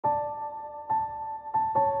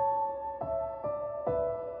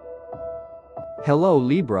Hello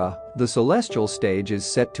Libra, the celestial stage is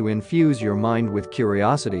set to infuse your mind with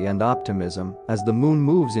curiosity and optimism as the moon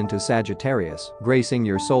moves into Sagittarius, gracing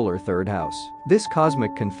your solar third house. This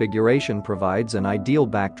cosmic configuration provides an ideal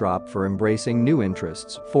backdrop for embracing new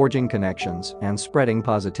interests, forging connections, and spreading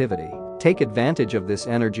positivity. Take advantage of this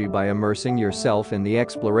energy by immersing yourself in the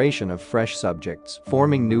exploration of fresh subjects,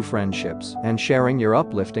 forming new friendships, and sharing your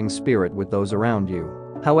uplifting spirit with those around you.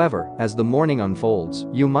 However, as the morning unfolds,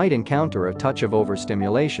 you might encounter a touch of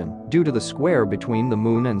overstimulation due to the square between the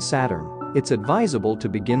moon and Saturn. It's advisable to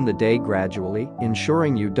begin the day gradually,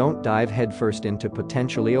 ensuring you don't dive headfirst into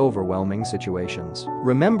potentially overwhelming situations.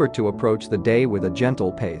 Remember to approach the day with a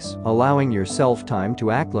gentle pace, allowing yourself time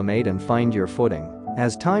to acclimate and find your footing.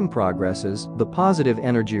 As time progresses, the positive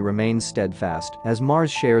energy remains steadfast as Mars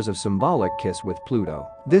shares a symbolic kiss with Pluto.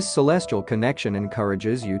 This celestial connection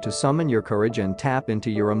encourages you to summon your courage and tap into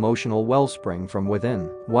your emotional wellspring from within.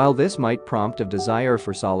 While this might prompt a desire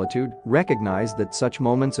for solitude, recognize that such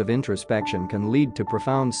moments of introspection can lead to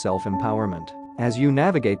profound self-empowerment. As you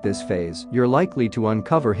navigate this phase, you're likely to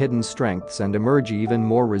uncover hidden strengths and emerge even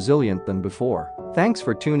more resilient than before. Thanks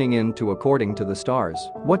for tuning in to According to the Stars.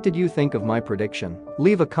 What did you think of my prediction?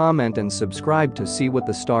 Leave a comment and subscribe to see what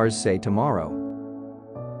the stars say tomorrow.